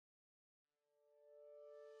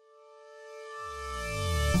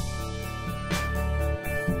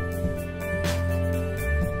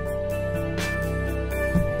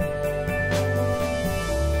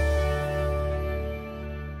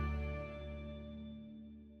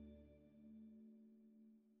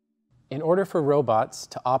In order for robots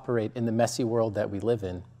to operate in the messy world that we live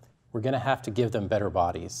in, we're going to have to give them better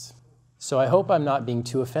bodies. So I hope I'm not being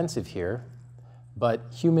too offensive here, but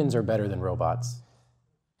humans are better than robots.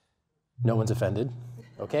 No one's offended.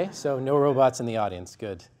 Okay, so no robots in the audience,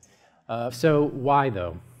 good. So why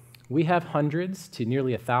though? We have hundreds to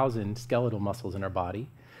nearly 1,000 skeletal muscles in our body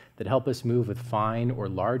that help us move with fine or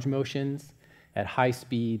large motions at high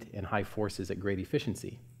speed and high forces at great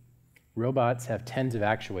efficiency. Robots have tens of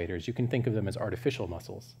actuators. You can think of them as artificial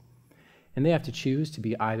muscles. And they have to choose to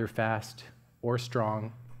be either fast or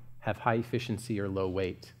strong, have high efficiency or low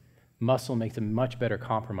weight. Muscle makes a much better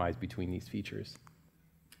compromise between these features.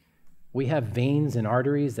 We have veins and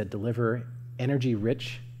arteries that deliver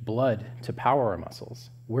energy-rich blood to power our muscles.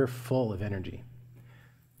 We're full of energy.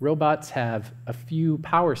 Robots have a few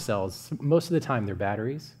power cells. Most of the time they're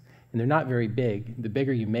batteries, and they're not very big. The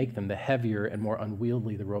bigger you make them, the heavier and more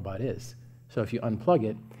unwieldy the robot is. So if you unplug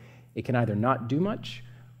it, it can either not do much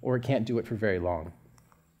or it can't do it for very long.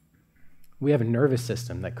 We have a nervous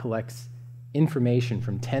system that collects information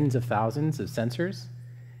from tens of thousands of sensors,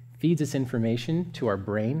 feeds this information to our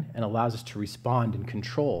brain, and allows us to respond and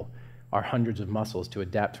control our hundreds of muscles to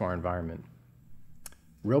adapt to our environment.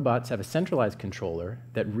 Robots have a centralized controller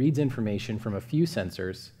that reads information from a few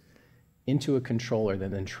sensors into a controller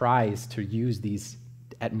that then tries to use these,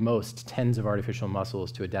 at most, tens of artificial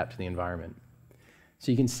muscles to adapt to the environment.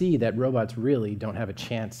 So you can see that robots really don't have a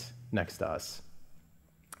chance next to us.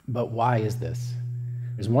 But why is this?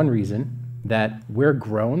 There's one reason, that we're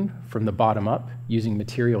grown from the bottom up using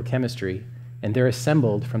material chemistry, and they're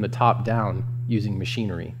assembled from the top down using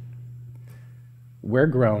machinery. We're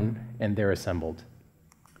grown and they're assembled.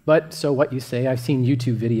 But so what you say, I've seen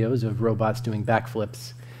YouTube videos of robots doing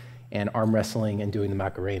backflips and arm wrestling and doing the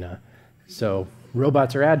Macarena. So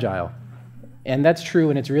robots are agile. And that's true,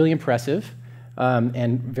 and it's really impressive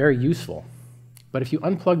and very useful. But if you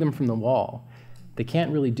unplug them from the wall, they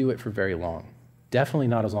can't really do it for very long. Definitely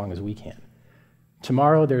not as long as we can.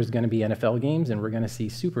 Tomorrow there's going to be NFL games, and we're going to see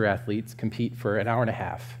super athletes compete for an hour and a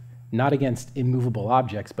half, not against immovable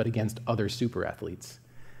objects, but against other super athletes.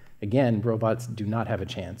 Again, robots do not have a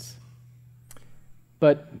chance.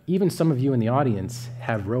 But even some of you in the audience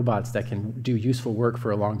have robots that can do useful work for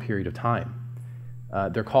a long period of time.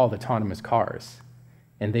 They're called autonomous cars,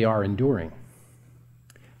 and they are enduring.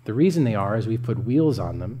 The reason they are is we've put wheels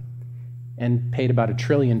on them and paid about $1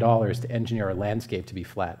 trillion to engineer our landscape to be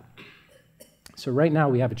flat. So right now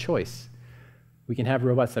we have a choice. We can have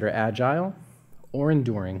robots that are agile or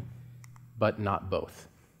enduring, but not both.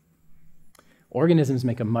 Organisms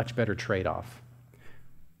make a much better trade-off.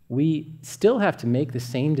 We still have to make the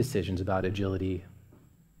same decisions about agility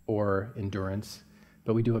or endurance,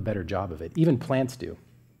 but we do a better job of it. Even plants do.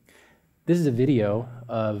 This is a video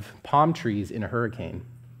of palm trees in a hurricane.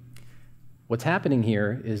 What's happening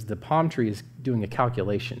here is the palm tree is doing a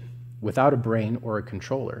calculation without a brain or a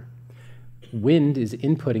controller. Wind is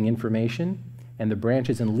inputting information, and the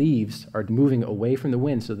branches and leaves are moving away from the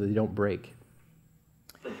wind so that they don't break.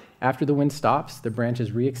 After the wind stops, the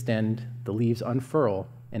branches re-extend, the leaves unfurl,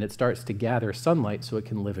 and it starts to gather sunlight so it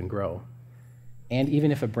can live and grow. And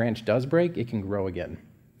even if a branch does break, it can grow again.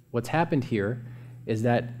 What's happened here is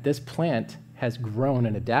that this plant has grown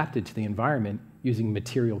and adapted to the environment using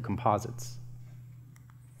material composites.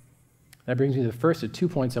 That brings me to the first of 2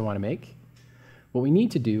 points I want to make. What we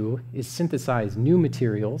need to do is synthesize new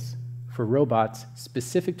materials for robots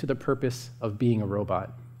specific to the purpose of being a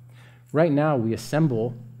robot. Right now, we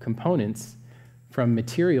assemble components from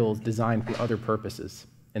materials designed for other purposes,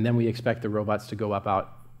 and then we expect the robots to go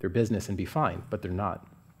about their business and be fine, but they're not.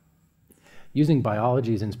 Using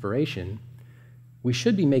biology as inspiration, we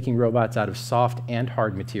should be making robots out of soft and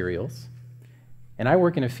hard materials, and I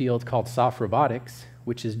work in a field called soft robotics,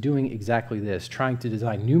 which is doing exactly this, trying to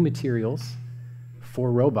design new materials for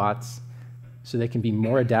robots so they can be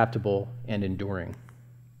more adaptable and enduring.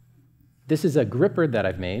 This is a gripper that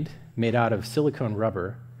I've made out of silicone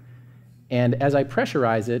rubber, and as I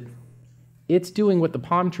pressurize it, it's doing what the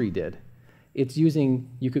palm tree did. It's using,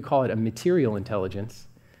 you could call it a material intelligence,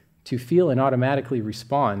 to feel and automatically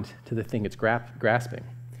respond to the thing it's grasping.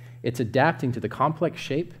 It's adapting to the complex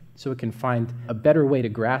shape so it can find a better way to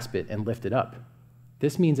grasp it and lift it up.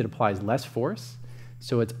 This means it applies less force,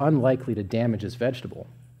 so it's unlikely to damage this vegetable.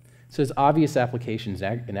 So there's obvious applications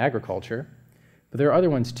in agriculture, but there are other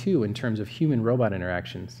ones too in terms of human-robot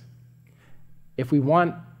interactions. If we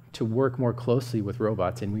want to work more closely with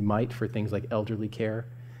robots, and we might for things like elderly care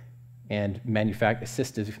and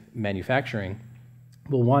assistive manufacturing,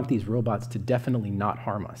 we'll want these robots to definitely not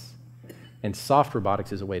harm us. And soft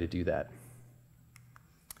robotics is a way to do that.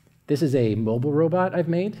 This is a mobile robot I've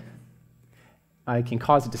made. I can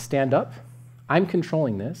cause it to stand up. I'm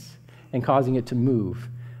controlling this and causing it to move,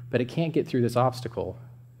 but it can't get through this obstacle.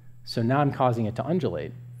 So now I'm causing it to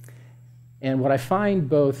undulate. And what I find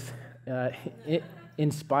both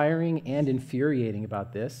inspiring and infuriating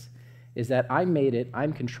about this is that I made it,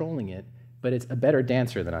 I'm controlling it, but it's a better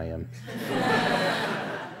dancer than I am.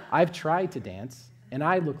 I've tried to dance, and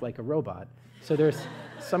I look like a robot. So there's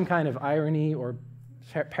some kind of irony or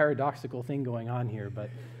paradoxical thing going on here. But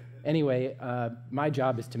anyway, my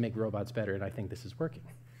job is to make robots better, and I think this is working.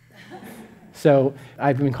 So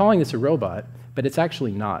I've been calling this a robot, but it's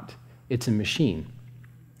actually not. It's a machine.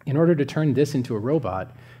 In order to turn this into a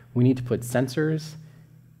robot, we need to put sensors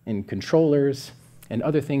and controllers and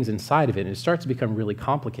other things inside of it, and it starts to become really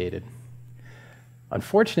complicated.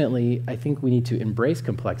 Unfortunately, I think we need to embrace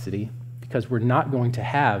complexity because we're not going to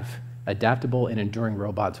have adaptable and enduring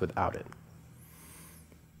robots without it.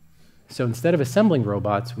 So instead of assembling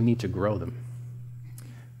robots, we need to grow them.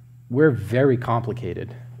 We're very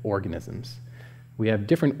complicated organisms. We have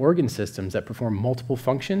different organ systems that perform multiple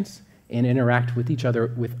functions and interact with each other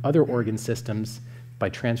with other organ systems by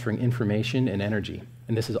transferring information and energy.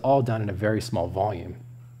 And this is all done in a very small volume.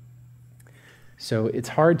 So it's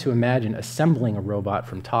hard to imagine assembling a robot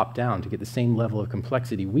from top down to get the same level of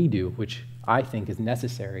complexity we do, which I think is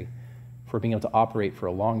necessary for being able to operate for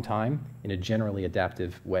a long time in a generally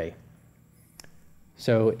adaptive way.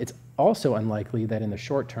 So it's also unlikely that in the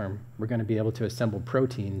short term, we're going to be able to assemble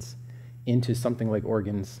proteins into something like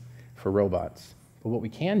organs for robots. But what we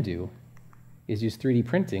can do is use 3D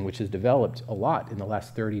printing, which has developed a lot in the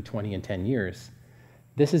last 30, 20, and 10 years.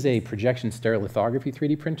 This is a projection stereolithography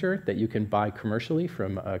 3D printer that you can buy commercially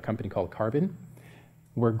from a company called Carbon.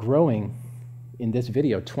 We're growing, in this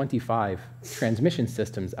video, 25 transmission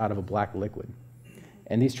systems out of a black liquid.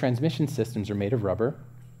 And these transmission systems are made of rubber,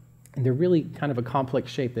 and they're really kind of a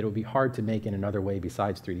complex shape that it would be hard to make in another way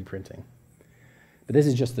besides 3D printing. But this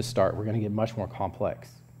is just the start. We're going to get much more complex.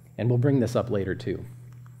 And we'll bring this up later, too.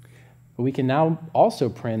 But we can now also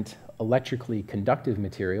print electrically conductive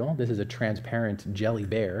material. This is a transparent jelly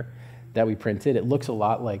bear that we printed. It looks a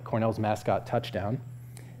lot like Cornell's mascot Touchdown.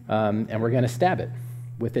 And we're going to stab it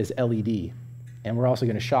with this LED. And we're also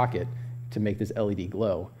going to shock it to make this LED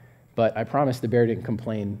glow. But I promise the bear didn't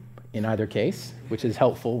complain in either case, which is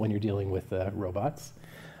helpful when you're dealing with robots.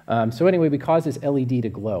 So anyway, we caused this LED to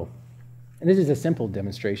glow. And this is a simple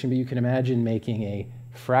demonstration, but you can imagine making a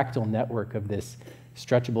fractal network of this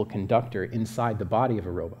stretchable conductor inside the body of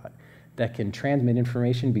a robot that can transmit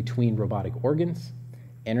information between robotic organs,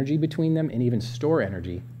 energy between them, and even store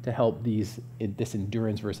energy to help this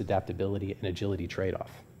endurance versus adaptability and agility trade-off.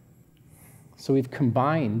 So we've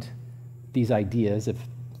combined these ideas of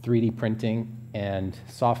 3D printing and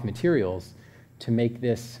soft materials to make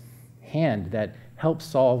this hand that helps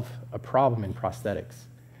solve a problem in prosthetics.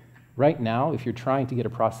 Right now, if you're trying to get a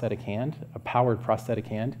prosthetic hand, a powered prosthetic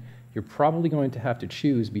hand, you're probably going to have to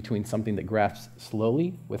choose between something that grasps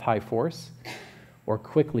slowly with high force or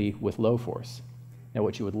quickly with low force. Now,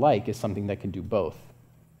 what you would like is something that can do both.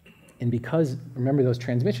 And because, remember those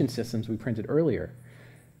transmission systems we printed earlier,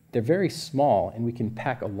 they're very small, and we can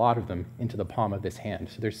pack a lot of them into the palm of this hand.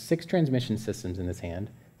 So there's 6 transmission systems in this hand,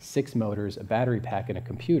 6 motors, a battery pack, and a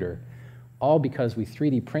computer, all because we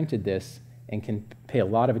 3D printed this and can pay a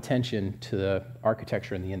lot of attention to the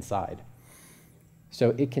architecture on the inside.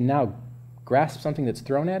 So it can now grasp something that's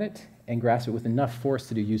thrown at it and grasp it with enough force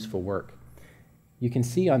to do useful work. You can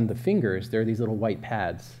see on the fingers, there are these little white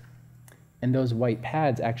pads. And those white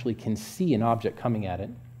pads actually can see an object coming at it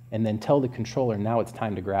and then tell the controller, now it's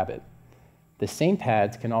time to grab it. The same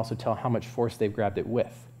pads can also tell how much force they've grabbed it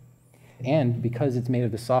with. And because it's made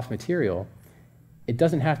of the soft material, it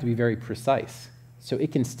doesn't have to be very precise. So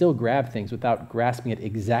it can still grab things without grasping it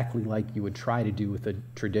exactly like you would try to do with a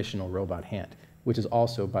traditional robot hand, which is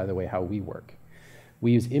also, by the way, how we work.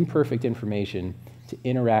 We use imperfect information to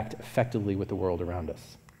interact effectively with the world around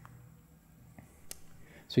us.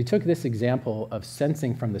 So we took this example of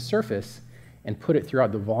sensing from the surface and put it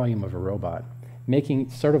throughout the volume of a robot,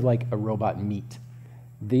 making sort of like a robot meat.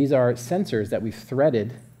 These are sensors that we've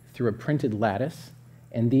threaded through a printed lattice,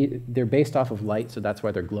 and they're based off of light, so that's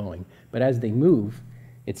why they're glowing. But as they move,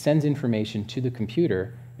 it sends information to the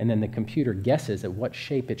computer, and then the computer guesses at what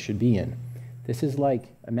shape it should be in. This is like,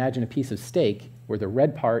 imagine a piece of steak where the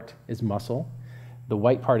red part is muscle, the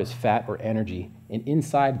white part is fat or energy, and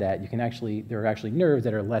inside that there are actually nerves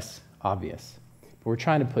that are less obvious. But we're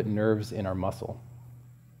trying to put nerves in our muscle.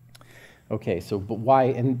 Okay, so but why,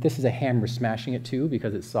 and this is a hammer smashing it too,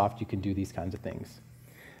 because it's soft, you can do these kinds of things.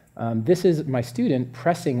 This is my student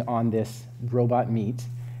pressing on this robot meat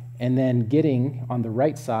and then getting on the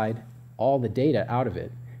right side all the data out of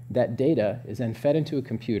it. That data is then fed into a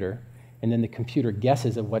computer, and then the computer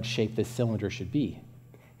guesses at what shape this cylinder should be.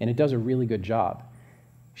 And it does a really good job.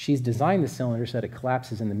 She's designed the cylinder so that it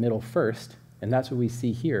collapses in the middle first, and that's what we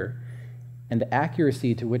see here. And the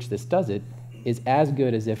accuracy to which this does it is as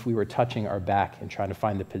good as if we were touching our back and trying to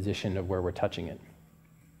find the position of where we're touching it.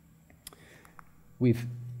 We've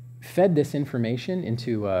fed this information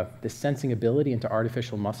into this sensing ability into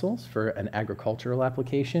artificial muscles for an agricultural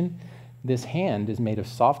application. This hand is made of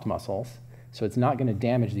soft muscles, so it's not going to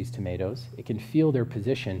damage these tomatoes. It can feel their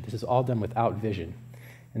position. This is all done without vision.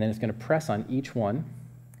 And then it's going to press on each one,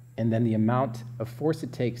 and then the amount of force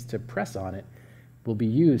it takes to press on it will be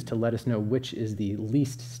used to let us know which is the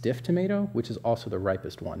least stiff tomato, which is also the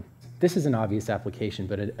ripest one. This is an obvious application,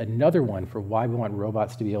 but another one for why we want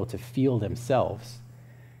robots to be able to feel themselves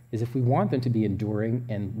is if we want them to be enduring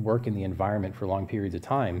and work in the environment for long periods of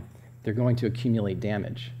time, they're going to accumulate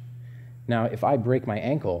damage. Now, if I break my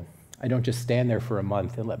ankle, I don't just stand there for a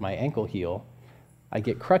month and let my ankle heal. I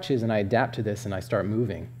get crutches and I adapt to this and I start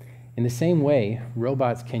moving. In the same way,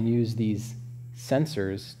 robots can use these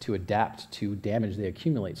sensors to adapt to damage they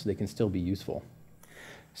accumulate so they can still be useful.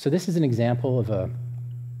 So this is an example of a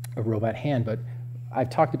robot hand, but I've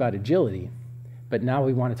talked about agility, but now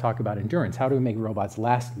we want to talk about endurance. How do we make robots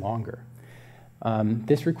last longer?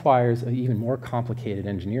 This requires an even more complicated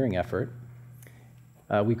engineering effort.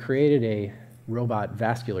 We created a robot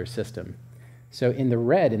vascular system. So in the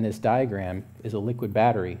red in this diagram is a liquid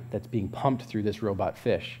battery that's being pumped through this robot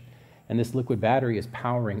fish. And this liquid battery is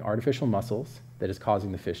powering artificial muscles that is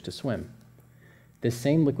causing the fish to swim. This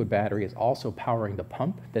same liquid battery is also powering the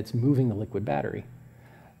pump that's moving the liquid battery.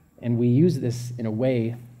 And we use this in a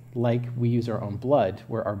way like we use our own blood,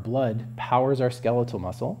 where our blood powers our skeletal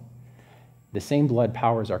muscle. The same blood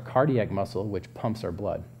powers our cardiac muscle, which pumps our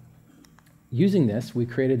blood. Using this, we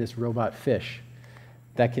created this robot fish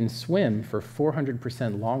that can swim for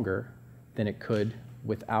 400% longer than it could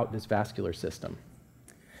without this vascular system.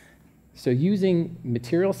 So using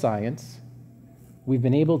material science, we've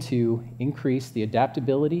been able to increase the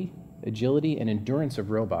adaptability, agility, and endurance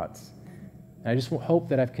of robots. And I just hope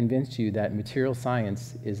that I've convinced you that material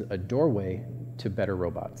science is a doorway to better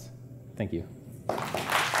robots. Thank you.